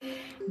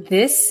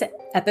This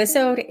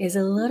episode is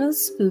a little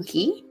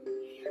spooky.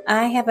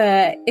 I have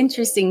an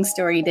interesting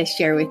story to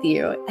share with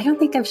you. I don't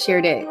think I've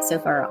shared it so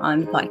far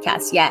on the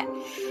podcast yet,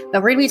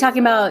 but we're going to be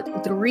talking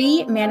about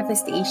 3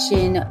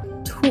 manifestation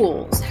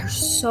tools that are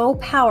so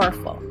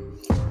powerful.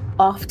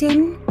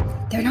 Often,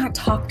 they're not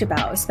talked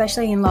about,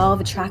 especially in law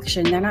of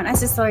attraction. They're not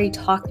necessarily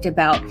talked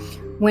about.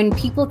 When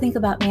people think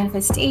about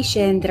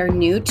manifestation that are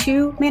new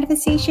to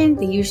manifestation,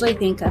 they usually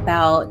think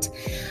about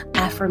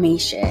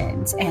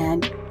affirmations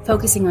and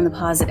focusing on the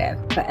positive.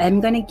 But I'm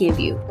going to give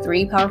you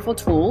 3 powerful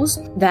tools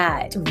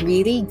that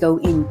really go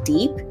in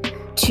deep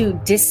to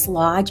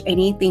dislodge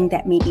anything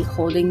that may be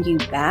holding you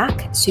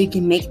back so you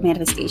can make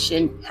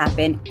manifestation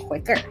happen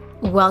quicker.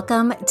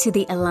 Welcome to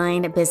the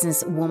Aligned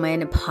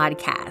Businesswoman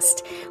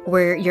podcast,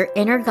 where your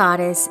inner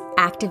goddess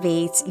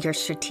activates your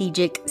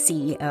strategic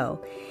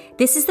CEO.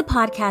 This is the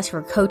podcast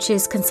for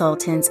coaches,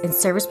 consultants, and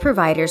service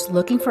providers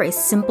looking for a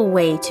simple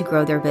way to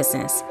grow their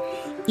business.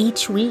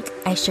 Each week,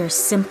 I share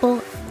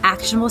simple,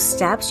 actionable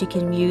steps you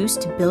can use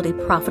to build a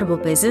profitable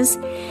business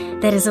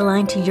that is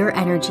aligned to your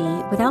energy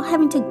without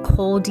having to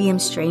cold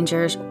DM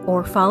strangers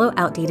or follow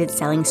outdated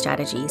selling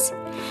strategies.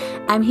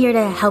 I'm here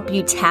to help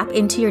you tap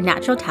into your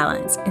natural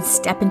talents and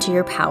step into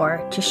your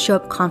power to show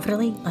up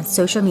confidently on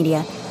social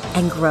media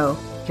and grow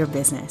your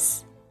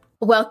business.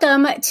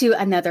 Welcome to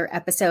another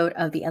episode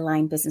of the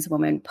Aligned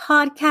Businesswoman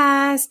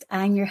podcast.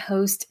 I'm your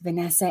host,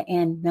 Vanessa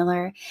Ann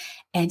Miller,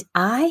 and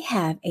I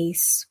have a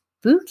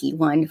spooky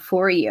one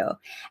for you.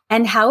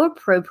 And how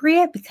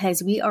appropriate,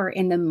 because we are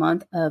in the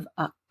month of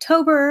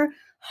October.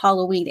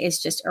 Halloween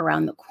is just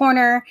around the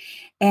corner,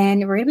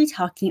 and we're going to be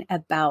talking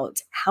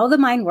about how the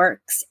mind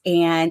works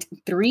and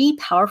 3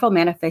 powerful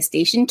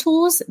manifestation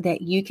tools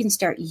that you can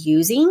start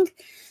using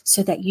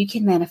so that you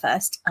can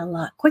manifest a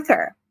lot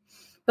quicker.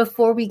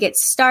 Before we get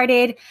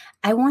started,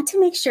 I want to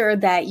make sure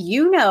that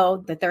you know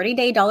the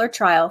 30-day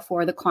trial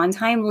for the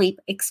Quantime Leap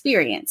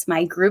experience,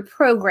 my group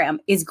program,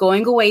 is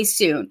going away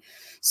soon.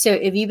 So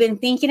if you've been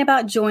thinking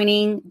about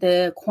joining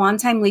the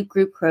Quantime Leap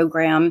group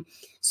program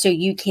so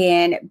you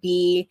can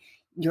be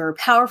your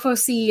powerful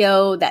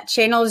CEO that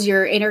channels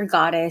your inner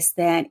goddess,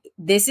 then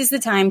this is the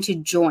time to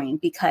join,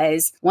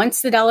 because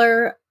once the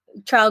dollar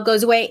trial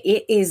goes away,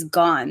 it is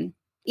gone.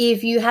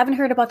 If you haven't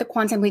heard about the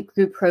Quantime Leap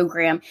group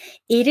program,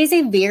 it is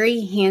a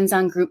very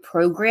hands-on group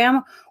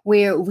program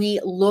where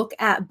we look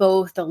at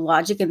both the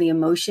logic and the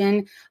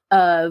emotion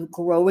of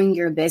growing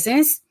your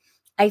business.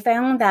 I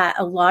found that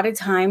a lot of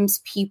times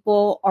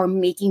people are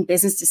making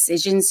business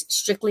decisions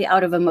strictly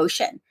out of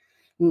emotion.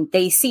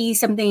 They see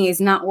something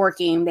is not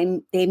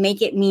working. They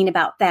make it mean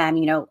about them.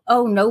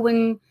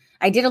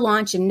 I did a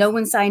launch and no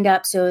one signed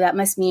up, so that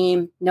must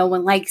mean no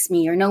one likes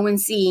me or no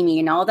one's seeing me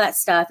and all that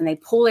stuff. And they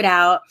pull it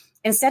out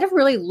instead of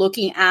really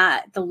looking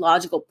at the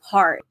logical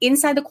part.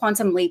 Inside the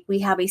Quantum Leap, we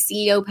have a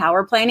CEO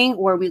power planning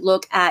where we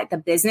look at the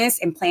business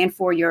and plan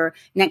for your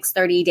next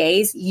 30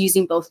 days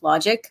using both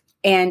logic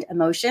and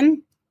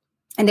emotion.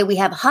 And then we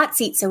have a hot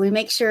seat. So we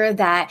make sure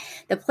that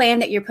the plan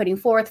that you're putting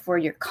forth for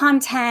your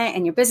content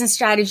and your business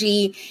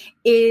strategy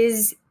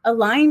is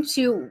aligned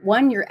to,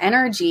 one, your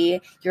energy,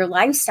 your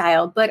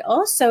lifestyle, but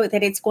also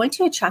that it's going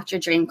to attract your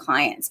dream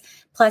clients.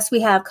 Plus,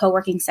 we have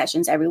co-working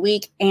sessions every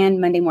week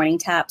and Monday morning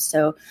taps.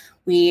 So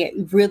we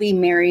really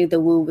marry the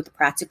woo with the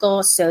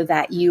practical so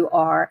that you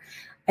are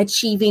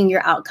achieving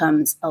your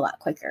outcomes a lot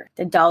quicker.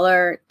 The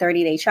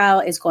 $30-day trial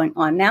is going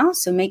on now,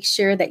 so make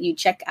sure that you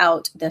check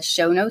out the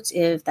show notes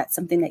if that's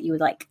something that you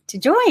would like to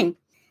join.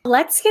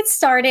 Let's get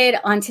started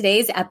on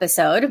today's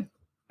episode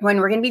when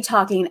we're going to be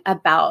talking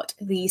about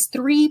these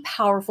 3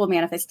 powerful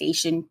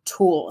manifestation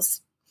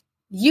tools.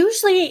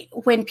 Usually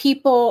when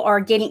people are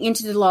getting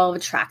into the law of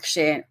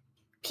attraction,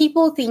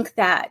 people think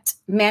that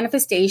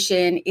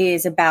manifestation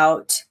is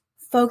about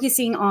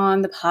focusing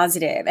on the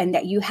positive and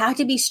that you have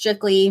to be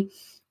strictly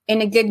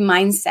in a good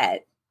mindset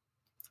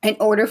in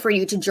order for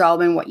you to draw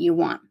in what you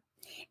want.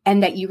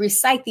 And that you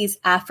recite these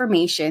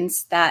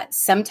affirmations that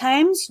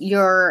sometimes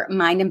your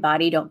mind and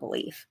body don't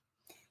believe.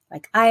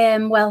 Like, I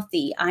am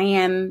wealthy. I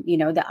am,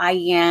 the I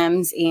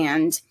ams,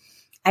 and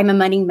I'm a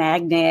money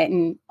magnet,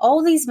 and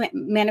all these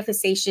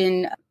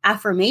manifestation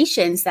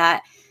affirmations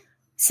that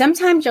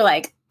sometimes you're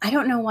like, I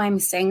don't know why I'm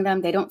saying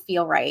them. They don't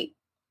feel right.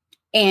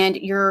 And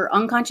your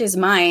unconscious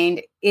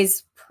mind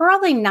is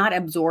probably not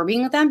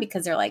absorbing them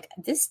because they're like,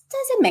 this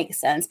doesn't make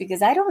sense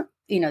because I don't,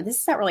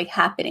 this is not really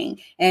happening.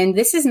 And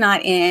this is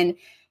not in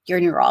your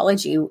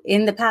neurology.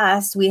 In the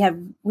past,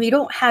 we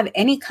don't have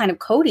any kind of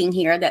coding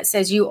here that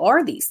says you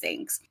are these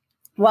things.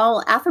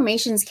 While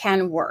affirmations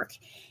can work,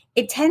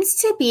 it tends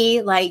to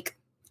be like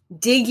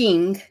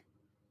digging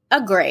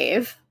a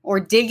grave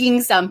or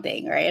digging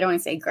something, right? I don't want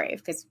to say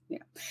grave because,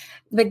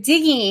 but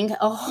digging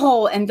a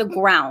hole in the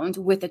ground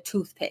with a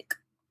toothpick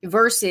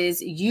versus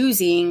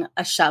using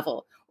a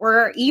shovel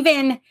or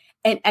even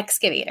an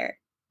excavator.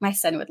 My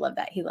son would love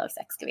that. He loves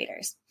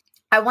excavators.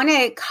 I want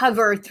to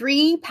cover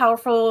 3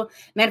 powerful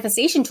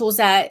manifestation tools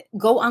that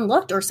go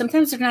unlooked, or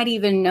sometimes they're not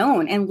even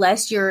known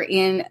unless you're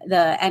in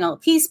the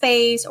NLP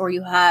space or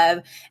you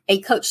have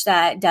a coach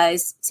that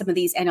does some of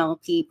these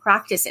NLP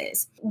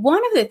practices.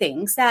 One of the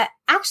things that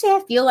actually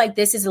I feel like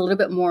this is a little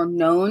bit more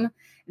known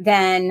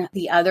than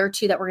the other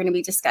 2 that we're going to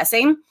be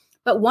discussing,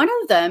 but one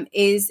of them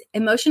is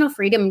emotional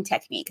freedom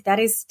technique. That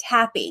is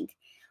tapping.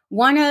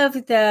 One of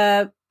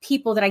the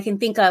people that I can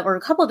think of, or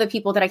a couple of the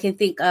people that I can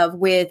think of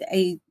with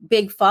a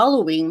big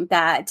following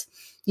that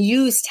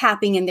use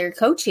tapping in their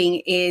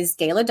coaching is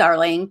Gayla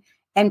Darling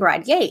and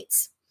Brad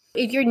Yates.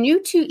 If you're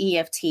new to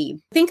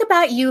EFT, think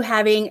about you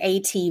having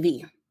a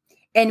TV.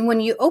 And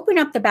when you open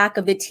up the back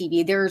of the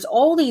TV, there's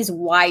all these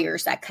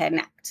wires that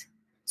connect.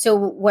 So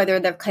whether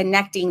they're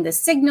connecting the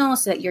signal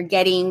so that you're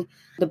getting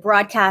the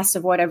broadcast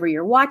of whatever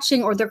you're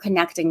watching, or they're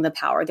connecting the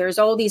power, there's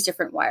all these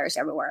different wires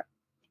everywhere.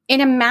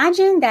 And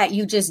imagine that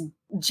you just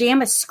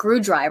jam a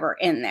screwdriver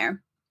in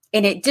there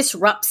and it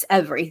disrupts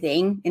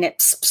everything and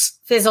it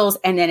fizzles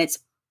and then it's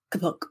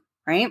kaput,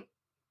 right?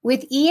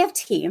 With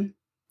EFT,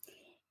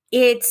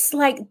 it's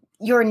like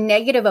your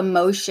negative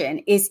emotion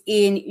is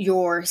in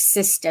your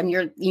system.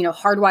 You're,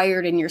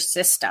 hardwired in your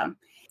system.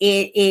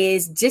 It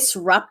is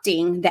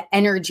disrupting the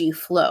energy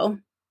flow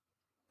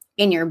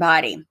in your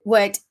body.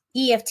 What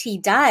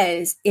EFT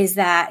does is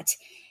that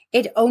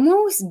it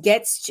almost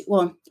gets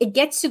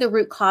to the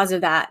root cause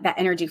of that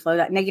energy flow,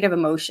 that negative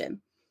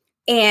emotion.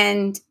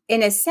 And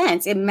in a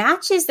sense, it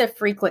matches the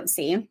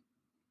frequency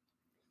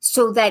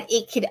so that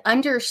it could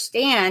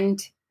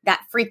understand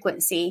that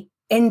frequency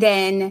and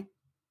then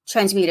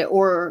transmute it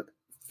or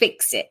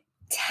fix it.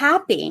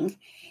 Tapping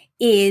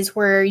is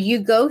where you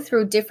go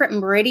through different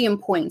meridian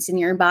points in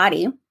your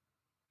body.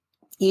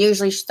 You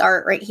usually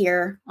start right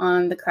here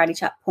on the karate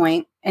chop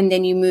point, and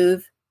then you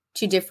move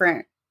to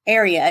different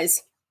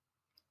areas,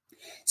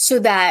 so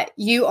that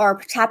you are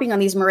tapping on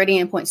these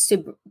meridian points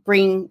to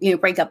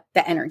break up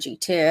the energy,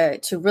 to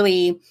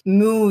really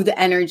move the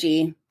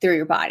energy through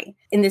your body.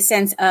 In the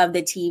sense of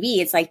the TV,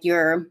 it's like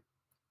you're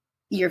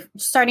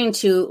starting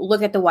to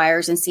look at the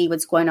wires and see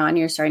what's going on.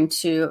 You're starting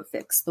to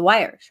fix the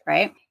wires,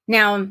 right?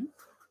 Now,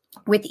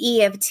 with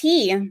EFT,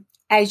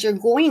 as you're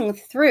going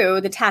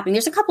through the tapping,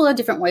 there's a couple of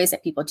different ways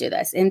that people do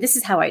this, and this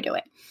is how I do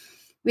it.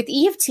 With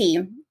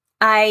EFT,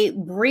 I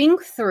bring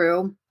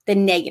through the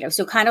negative.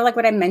 So kind of like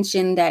what I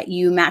mentioned, that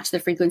you match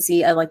the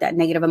frequency of like that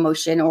negative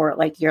emotion, or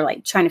like you're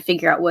like trying to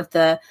figure out what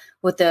the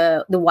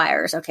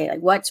wires, okay, like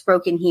what's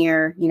broken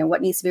here,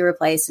 what needs to be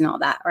replaced and all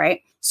that,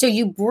 right? So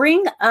you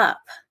bring up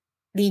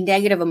the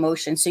negative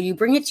emotion. So you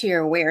bring it to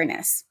your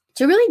awareness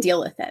to really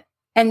deal with it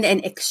and then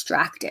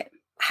extract it.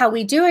 How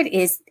we do it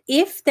is,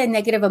 if the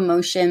negative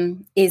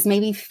emotion is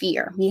maybe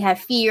fear, you have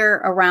fear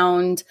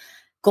around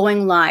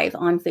going live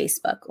on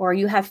Facebook, or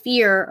you have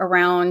fear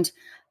around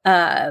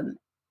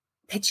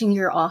pitching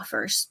your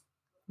offers,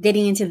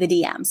 getting into the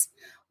DMs.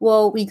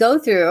 Well, we go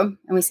through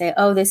and we say,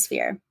 oh, this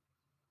fear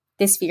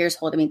is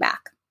holding me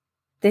back.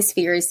 This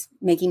fear is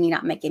making me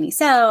not make any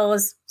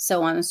sales,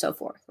 so on and so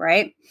forth,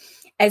 right?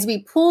 As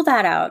we pull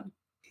that out,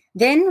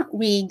 then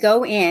we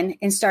go in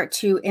and start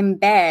to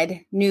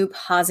embed new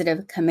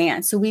positive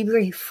commands. So we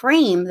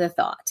reframe the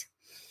thought.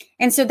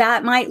 And so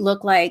that might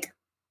look like,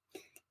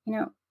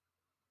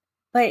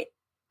 but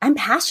I'm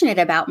passionate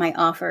about my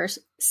offers,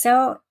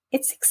 so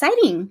it's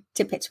exciting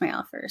to pitch my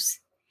offers.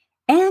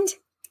 And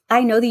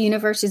I know the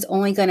universe is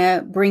only going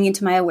to bring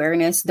into my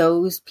awareness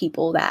those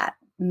people that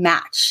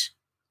match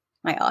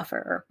my offer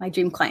or my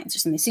dream clients or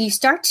something. So you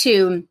start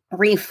to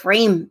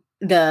reframe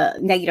the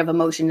negative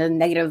emotion, the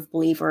negative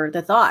belief, or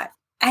the thought.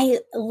 I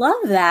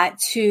love that,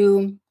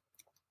 to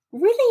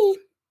really,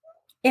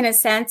 in a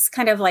sense,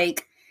 kind of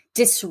like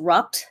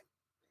disrupt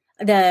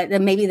the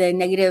maybe the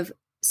negative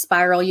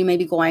spiral you may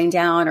be going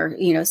down,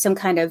 or some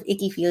kind of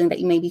icky feeling that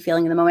you may be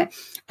feeling in the moment.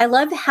 I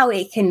love how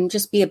it can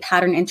just be a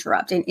pattern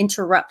interrupt and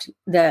interrupt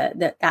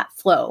that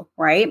flow,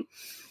 right?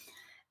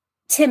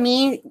 To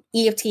me,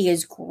 EFT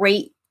is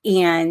great,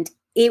 and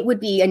it would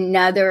be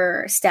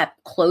another step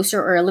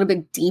closer or a little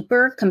bit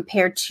deeper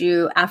compared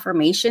to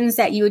affirmations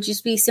that you would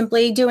just be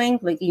simply doing,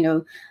 like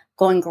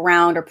going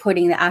around or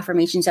putting the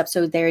affirmations up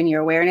so they're in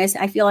your awareness.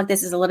 I feel like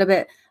this is a little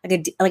bit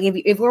like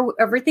if we're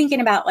ever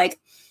thinking about like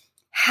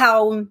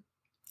how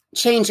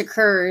change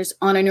occurs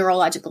on a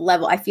neurological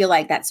level, I feel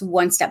like that's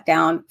one step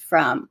down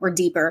from, or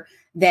deeper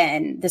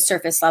than, the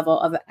surface level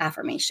of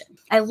affirmation.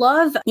 I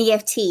love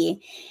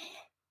EFT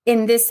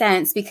in this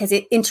sense because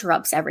it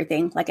interrupts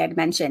everything, like I'd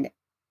mentioned.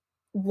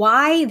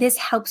 Why this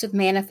helps with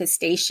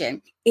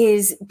manifestation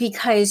is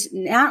because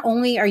not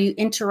only are you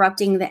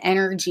interrupting the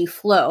energy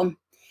flow,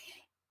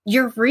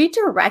 you're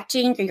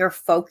redirecting your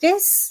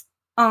focus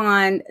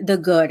on the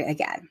good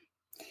again.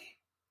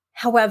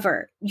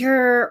 However,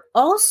 you're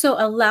also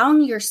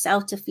allowing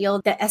yourself to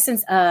feel the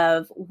essence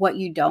of what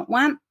you don't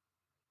want.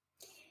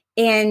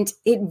 And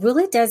it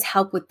really does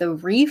help with the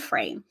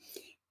reframe.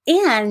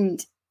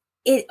 And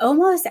it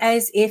almost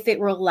as if it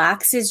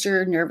relaxes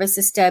your nervous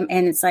system.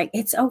 And it's like,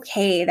 it's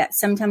okay that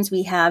sometimes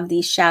we have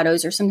these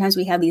shadows or sometimes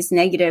we have these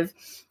negative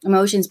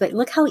emotions, but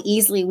look how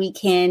easily we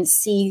can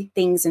see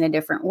things in a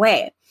different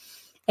way.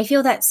 I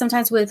feel that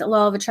sometimes with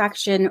law of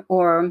attraction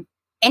or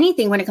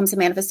anything when it comes to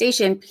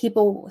manifestation,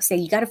 people say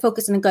you got to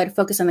focus on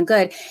the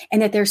good,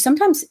 and that there's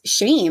sometimes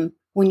shame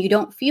when you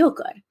don't feel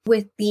good.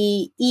 With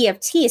the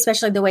EFT,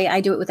 especially the way I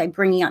do it with like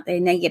bringing out the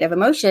negative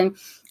emotion,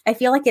 I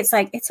feel like it's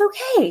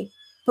okay,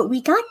 but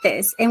we got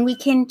this and we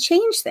can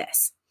change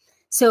this.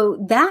 So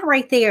that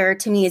right there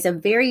to me is a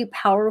very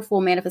powerful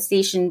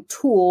manifestation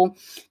tool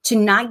to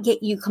not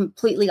get you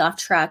completely off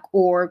track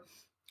or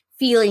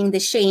feeling the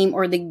shame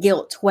or the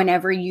guilt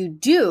whenever you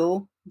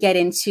do get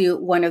into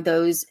one of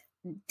those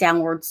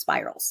downward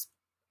spirals.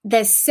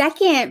 The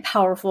second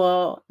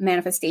powerful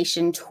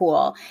manifestation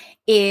tool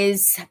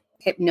is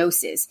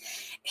hypnosis.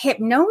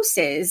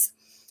 Hypnosis,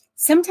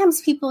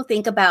 sometimes people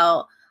think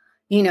about,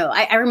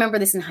 I remember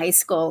this in high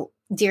school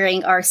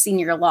during our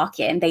senior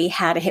lock-in. They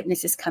had a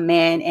hypnotist come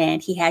in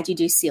and he had you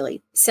do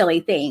silly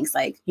things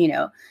like,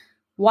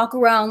 walk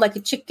around like a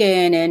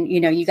chicken and,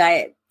 you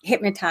got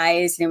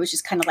hypnotized, and it was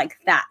just kind of like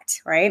that,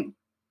 right?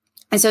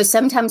 And so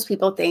sometimes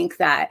people think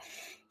that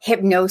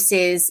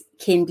hypnosis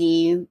can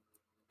be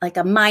like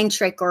a mind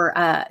trick or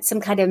some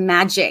kind of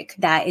magic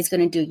that is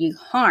going to do you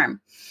harm.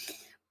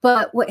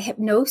 But what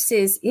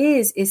hypnosis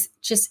is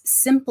just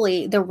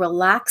simply the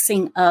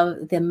relaxing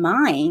of the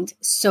mind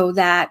so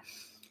that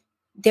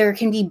there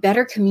can be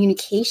better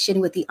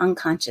communication with the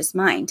unconscious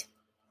mind.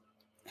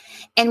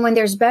 And when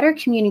there's better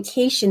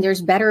communication,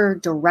 there's better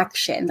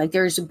direction, like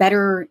there's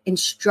better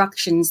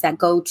instructions that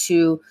go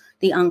to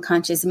the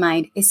unconscious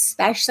mind,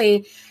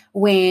 especially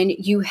when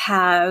you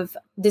have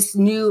this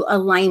new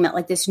alignment,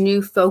 like this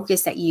new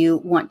focus that you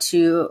want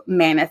to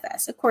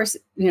manifest. Of course,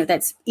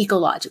 that's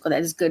ecological.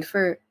 That is good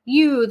for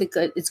you.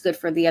 It's good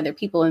for the other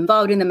people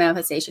involved in the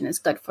manifestation. It's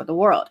good for the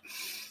world.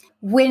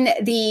 When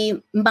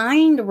the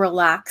mind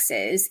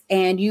relaxes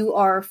and you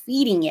are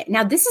feeding it.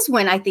 Now, this is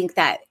when I think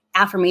that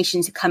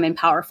affirmations come in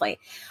powerfully.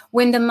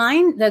 When the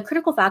mind, the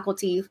critical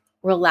faculty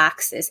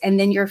relaxes, and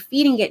then you're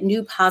feeding it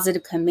new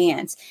positive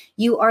commands,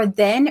 you are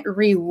then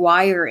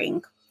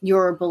rewiring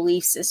your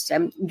belief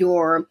system,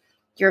 your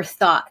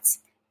thoughts,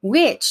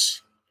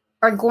 which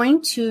are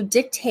going to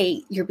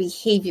dictate your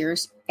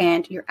behaviors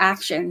and your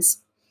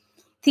actions.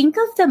 Think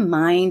of the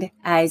mind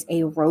as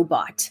a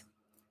robot.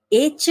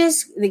 It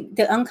just,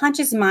 the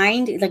unconscious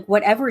mind, like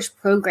whatever is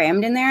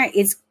programmed in there,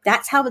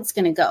 that's how it's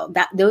going to go.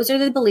 Those are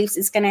the beliefs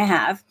it's going to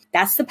have.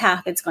 That's the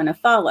path it's going to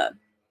follow.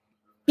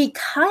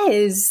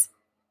 Because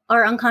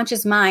our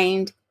unconscious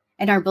mind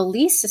and our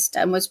belief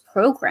system was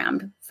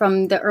programmed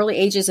from the early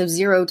ages of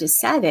 0 to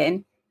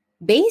 7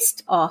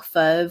 based off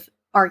of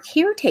our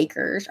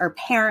caretakers, our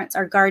parents,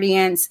 our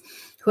guardians,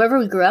 whoever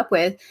we grew up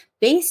with,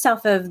 based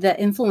off of the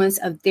influence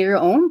of their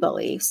own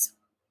beliefs.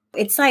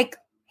 It's like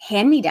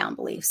hand-me-down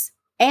beliefs.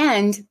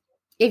 And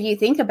if you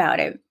think about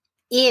it,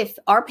 if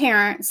our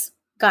parents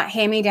got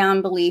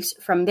hand-me-down beliefs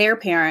from their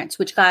parents,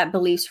 which got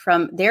beliefs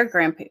from their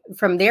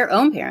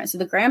own parents, so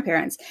the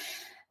grandparents,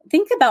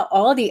 think about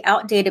all the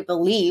outdated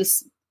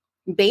beliefs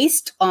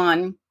based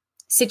on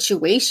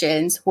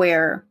situations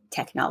where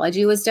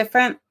technology was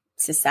different,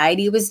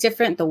 society was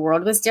different, the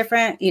world was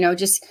different,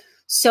 just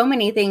so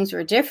many things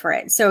were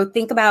different. So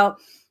think about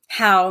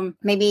how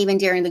maybe even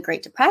during the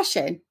Great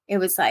Depression, it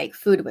was like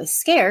food was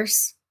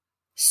scarce.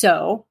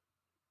 So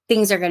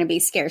things are going to be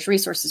scarce.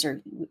 Resources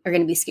are going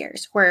to be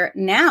scarce. Where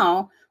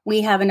now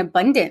we have an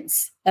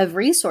abundance of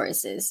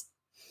resources,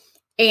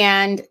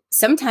 and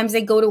sometimes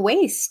they go to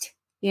waste.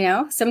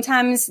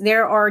 Sometimes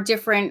there are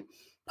different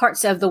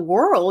parts of the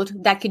world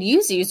that could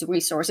use these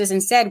resources.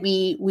 Instead,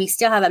 we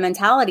still have that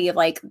mentality of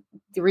like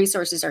the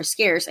resources are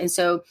scarce, and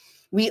so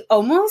we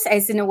almost,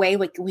 as in a way,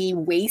 like we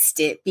waste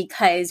it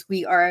because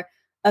we are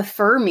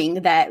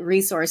affirming that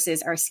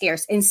resources are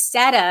scarce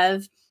instead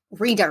of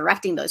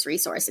redirecting those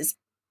resources.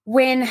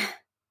 When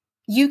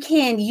you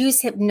can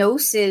use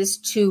hypnosis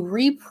to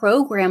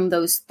reprogram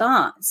those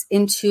thoughts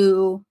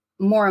into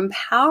more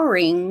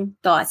empowering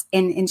thoughts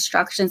and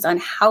instructions on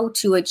how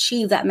to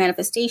achieve that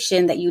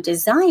manifestation that you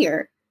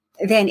desire,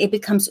 then it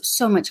becomes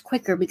so much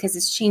quicker because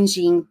it's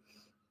changing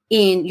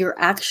in your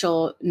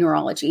actual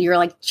neurology. You're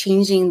like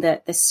changing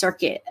the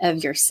circuit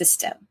of your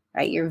system,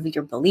 right? Your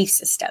belief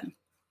system.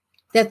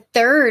 The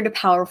third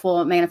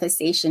powerful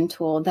manifestation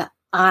tool that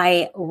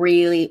I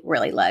really,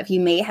 really love.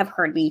 You may have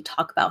heard me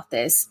talk about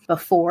this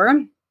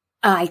before.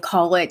 I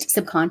call it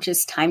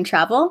subconscious time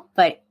travel,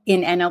 but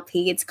in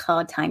NLP, it's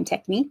called time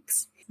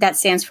techniques. That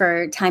stands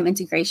for time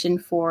integration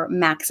for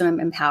maximum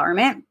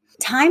empowerment.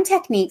 Time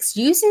techniques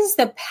uses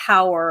the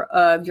power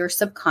of your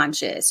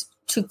subconscious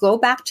to go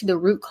back to the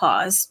root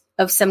cause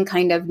of some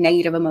kind of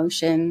negative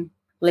emotion,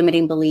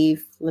 limiting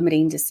belief,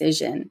 limiting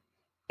decision,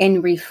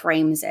 and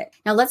reframes it.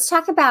 Now let's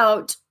talk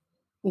about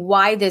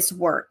why this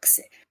works.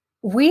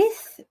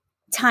 With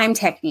time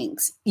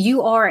techniques,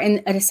 you are,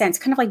 in a sense,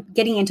 kind of like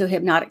getting into a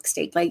hypnotic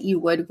state like you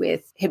would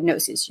with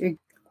hypnosis,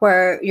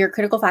 where your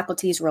critical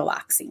faculty is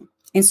relaxing.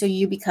 And so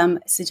you become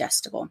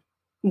suggestible.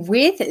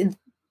 With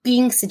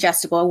being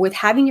suggestible, with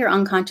having your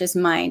unconscious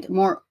mind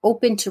more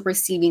open to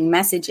receiving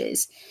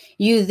messages,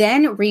 you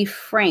then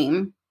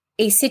reframe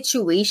a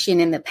situation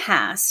in the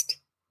past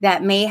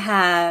that may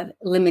have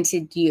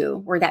limited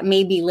you or that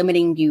may be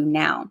limiting you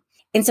now.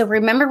 And so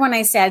remember when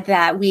I said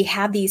that we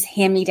have these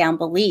hand-me-down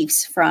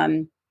beliefs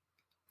from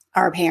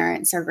our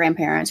parents, our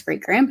grandparents,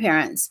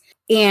 great-grandparents.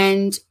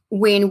 And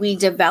when we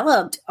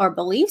developed our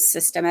belief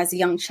system as a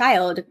young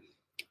child,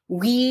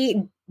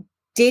 we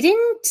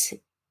didn't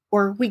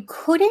or we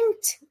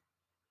couldn't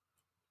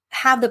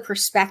have the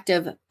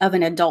perspective of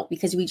an adult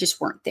because we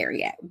just weren't there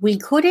yet. We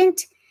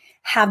couldn't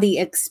have the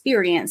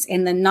experience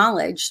and the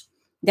knowledge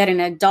that an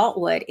adult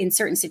would in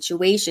certain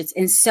situations.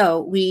 And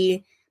so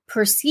we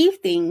perceive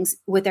things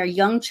with our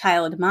young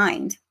child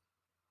mind.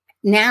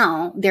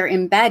 Now they're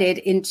embedded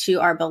into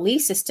our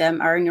belief system,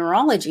 our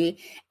neurology,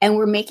 and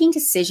we're making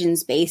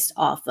decisions based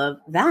off of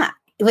that.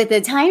 With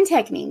the time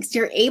techniques,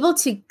 you're able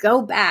to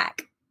go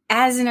back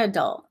as an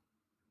adult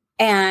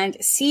and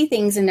see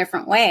things in a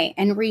different way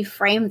and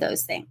reframe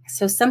those things.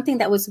 So something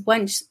that was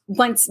once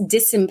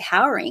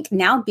disempowering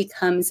now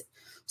becomes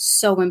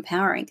so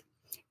empowering.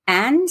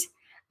 And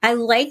I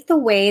like the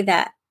way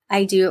that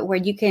I do it where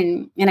you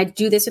can, and I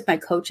do this with my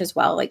coach as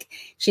well. Like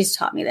she's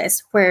taught me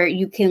this, where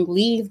you can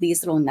leave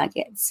these little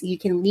nuggets. You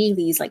can leave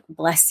these like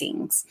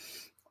blessings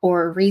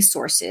or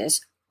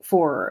resources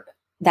for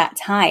that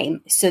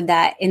time so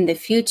that in the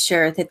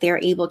future that they're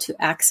able to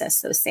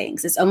access those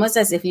things. It's almost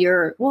as if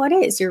you're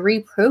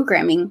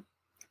reprogramming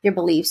your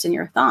beliefs and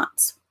your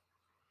thoughts.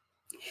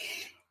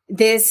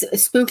 This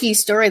spooky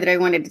story that I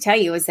wanted to tell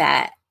you is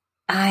that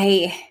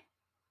I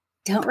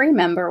don't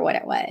remember what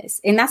it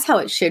was. And that's how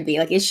it should be.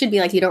 Like, it should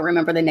be like you don't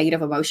remember the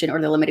negative emotion or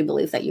the limiting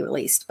belief that you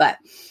released. But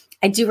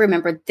I do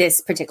remember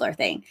this particular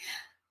thing.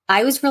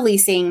 I was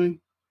releasing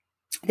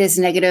this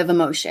negative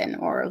emotion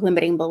or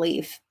limiting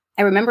belief.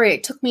 I remember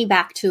it took me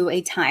back to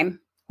a time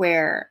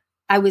where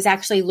I was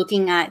actually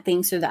looking at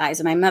things through the eyes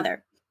of my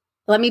mother.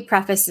 Let me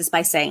preface this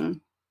by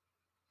saying,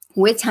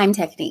 with time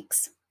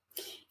techniques,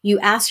 you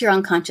ask your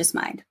unconscious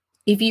mind,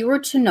 if you were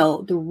to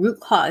know the root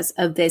cause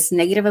of this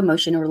negative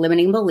emotion or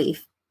limiting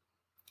belief,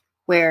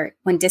 where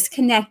when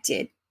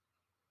disconnected,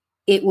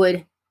 it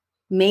would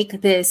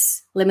make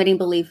this limiting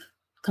belief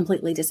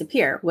completely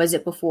disappear. Was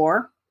it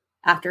before,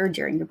 after, or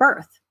during your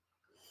birth?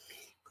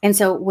 And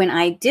so when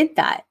I did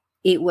that,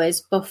 it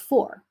was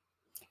before.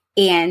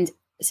 And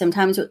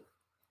sometimes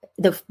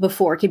the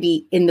before could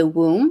be in the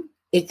womb.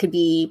 It could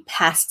be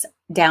passed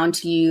down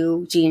to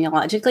you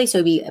genealogically. So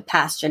it'd be a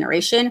past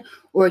generation,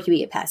 or it could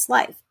be a past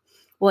life.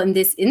 Well, in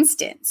this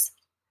instance,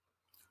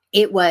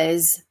 it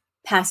was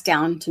passed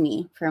down to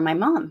me from my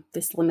mom,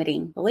 this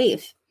limiting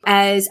belief.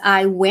 As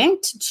I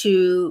went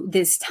to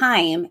this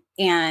time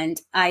and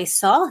I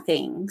saw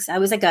things,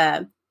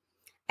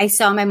 I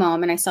saw my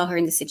mom and I saw her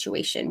in the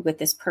situation with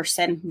this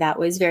person that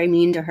was very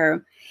mean to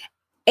her.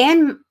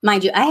 And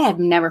mind you, I had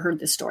never heard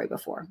this story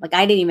before. Like,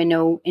 I didn't even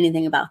know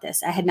anything about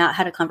this. I had not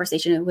had a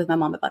conversation with my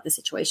mom about the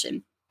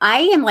situation. I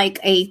am like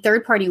a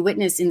third-party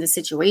witness in the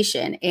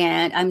situation,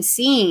 and I'm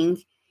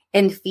seeing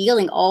and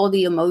feeling all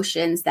the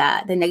emotions,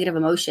 that the negative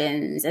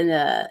emotions and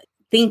the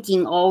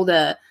thinking, all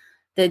the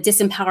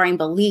disempowering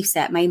beliefs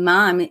that my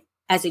mom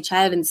as a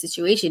child in the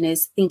situation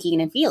is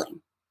thinking and feeling.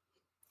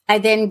 I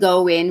then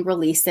go in,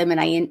 release them,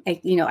 and I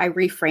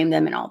reframe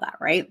them and all that,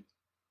 right?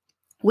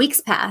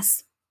 Weeks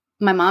pass.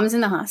 My mom's in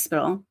the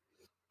hospital.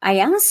 I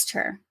asked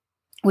her,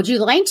 would you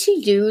like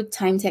to do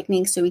time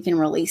techniques so we can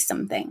release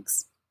some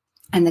things?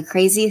 And the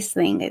craziest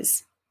thing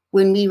is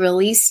when we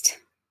released,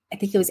 I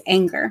think it was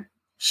anger,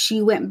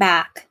 she went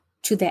back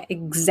to that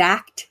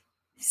exact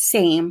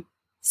same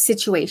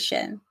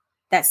situation,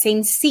 that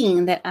same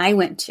scene that I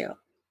went to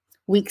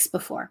weeks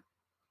before.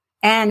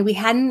 And we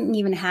hadn't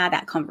even had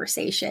that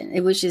conversation.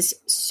 It was just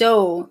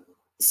so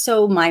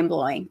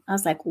mind-blowing. I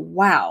was like,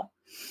 wow.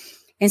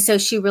 And so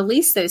she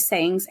released those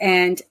things.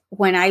 And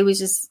when I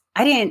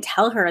didn't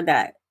tell her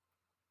that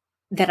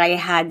I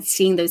had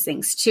seen those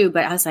things too,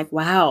 but I was like,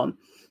 wow,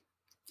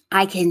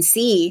 I can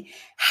see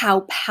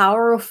how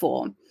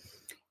powerful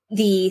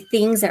the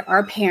things that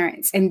our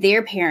parents and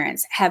their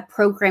parents have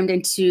programmed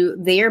into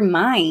their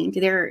mind,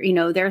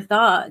 their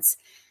thoughts,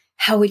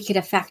 how it could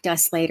affect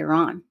us later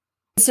on.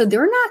 So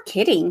they're not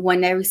kidding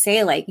when they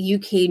say like you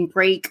can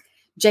break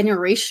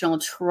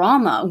generational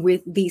trauma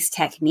with these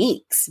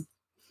techniques,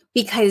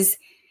 because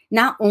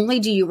not only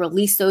do you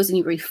release those and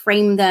you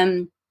reframe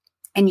them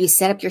and you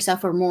set up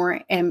yourself for more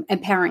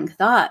empowering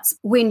thoughts.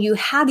 When you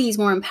have these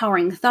more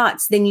empowering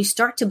thoughts, then you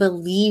start to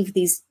believe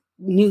these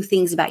new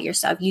things about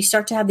yourself. You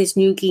start to have this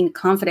new gained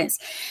confidence.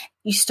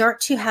 You start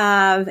to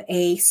have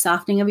a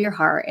softening of your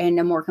heart and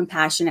a more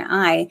compassionate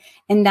eye.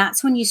 And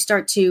that's when you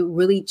start to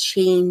really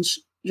change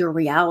your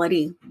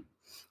reality.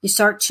 You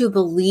start to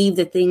believe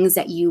the things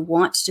that you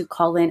want to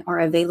call in are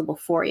available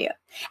for you.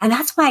 And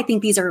that's why I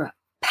think these are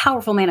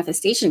powerful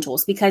manifestation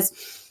tools, because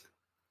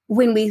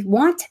when we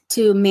want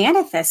to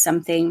manifest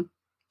something,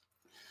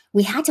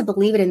 we had to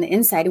believe it in the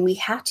inside, and we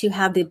have to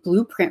have the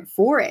blueprint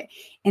for it.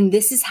 And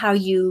this is how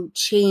you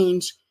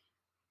change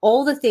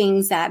all the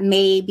things that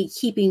may be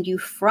keeping you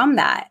from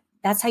that.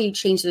 That's how you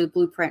change the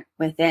blueprint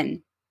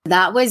within.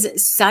 That was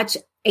such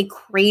a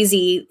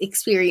crazy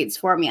experience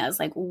for me. I was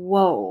like,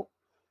 whoa,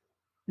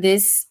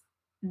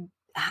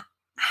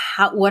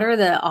 what are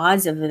the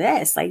odds of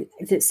this?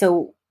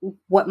 So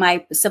what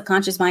my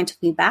subconscious mind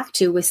took me back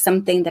to was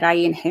something that I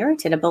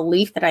inherited, a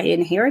belief that I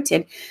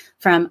inherited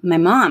from my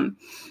mom.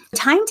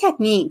 Time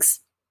techniques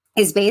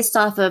is based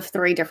off of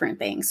 3 different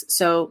things.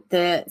 So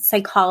the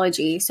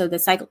psychology, so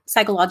the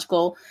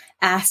psychological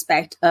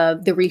aspect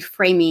of the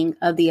reframing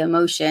of the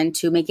emotion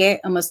to make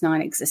it almost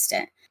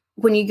non-existent.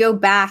 When you go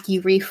back,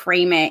 you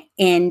reframe it,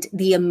 and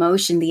the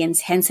emotion, the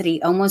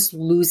intensity almost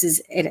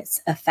loses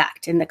its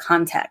effect in the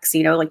context.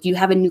 Like you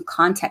have a new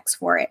context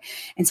for it.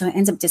 And so it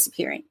ends up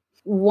disappearing.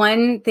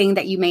 One thing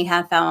that you may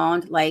have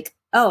found, like,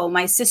 oh,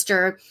 my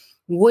sister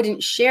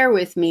wouldn't share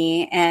with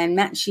me and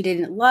meant she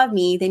didn't love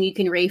me, then you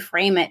can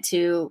reframe it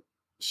to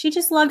she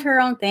just loved her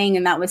own thing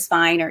and that was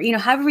fine. Or,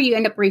 however you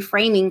end up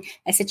reframing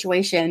a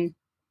situation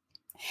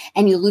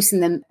and you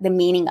loosen the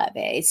meaning of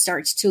it, it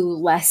starts to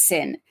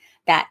lessen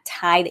that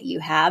tie that you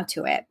have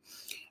to it.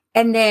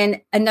 And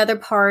then another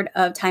part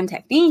of time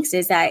techniques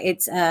is that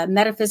it's a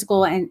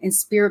metaphysical and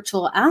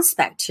spiritual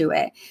aspect to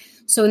it.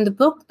 So in the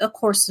book, A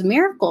Course in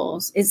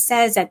Miracles, it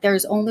says that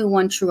there's only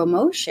one true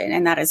emotion,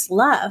 and that is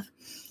love.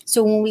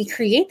 So when we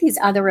create these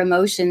other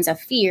emotions of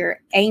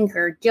fear,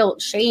 anger,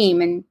 guilt,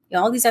 shame, and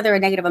all these other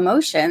negative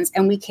emotions,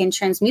 and we can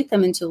transmute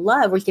them into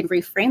love, we can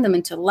reframe them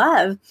into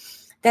love,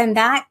 then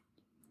that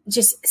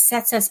just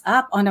sets us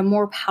up on a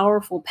more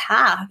powerful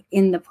path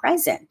in the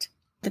present.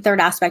 The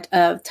third aspect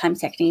of time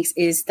techniques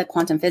is the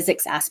quantum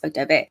physics aspect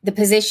of it. The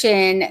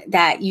position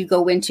that you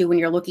go into when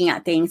you're looking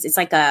at things, it's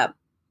like a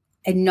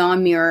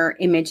non-mirror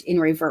image in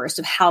reverse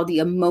of how the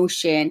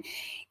emotion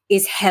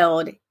is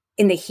held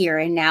in the here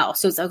and now.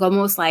 So it's like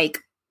almost like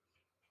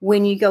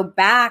when you go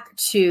back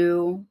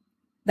to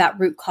that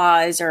root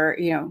cause, or,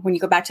 when you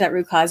go back to that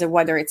root cause of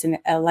whether it's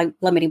a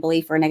limiting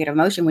belief or a negative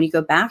emotion, when you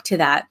go back to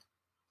that,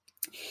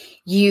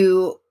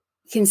 you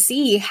can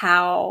see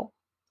how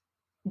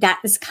that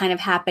is kind of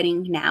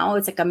happening now.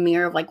 It's like a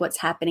mirror of like what's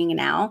happening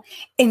now.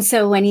 And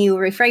so when you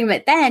reframe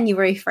it, then you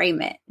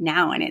reframe it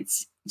now. And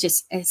it's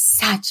just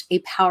such a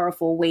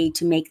powerful way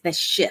to make the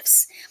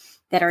shifts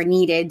that are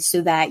needed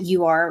so that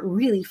you are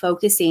really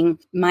focusing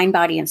mind,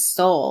 body, and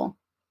soul,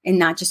 and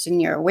not just in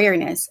your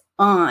awareness,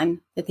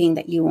 on the thing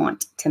that you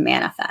want to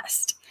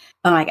manifest.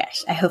 Oh my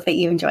gosh, I hope that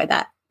you enjoyed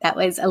that. That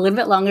was a little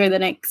bit longer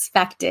than I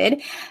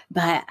expected,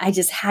 but I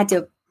just had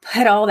to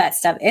put all that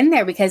stuff in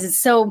there because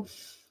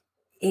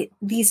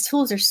these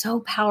tools are so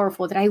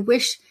powerful that I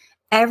wish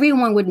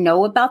everyone would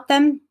know about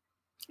them,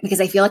 because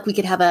I feel like we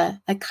could have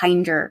a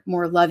kinder,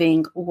 more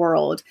loving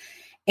world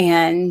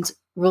and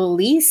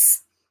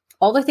release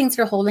all the things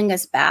that are holding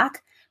us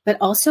back, but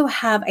also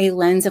have a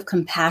lens of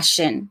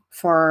compassion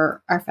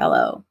for our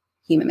fellow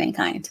human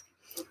mankind.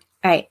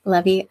 All right.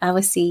 Love you. I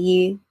will see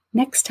you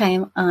next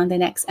time on the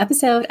next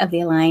episode of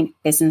the Aligned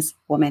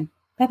Businesswoman.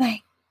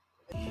 Bye-bye.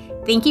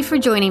 Thank you for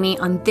joining me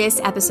on this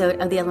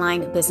episode of the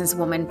Aligned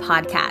Businesswoman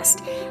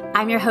podcast.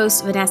 I'm your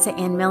host, Vanessa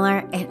Ann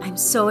Miller, and I'm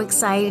so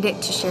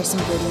excited to share some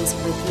good news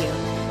with you.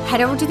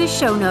 Head over to the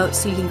show notes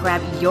so you can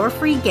grab your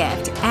free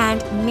gift,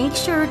 and make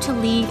sure to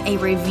leave a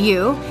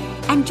review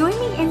and join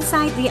me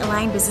inside the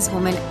Aligned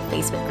Businesswoman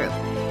Facebook group.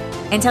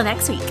 Until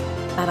next week,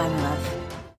 bye-bye, my love.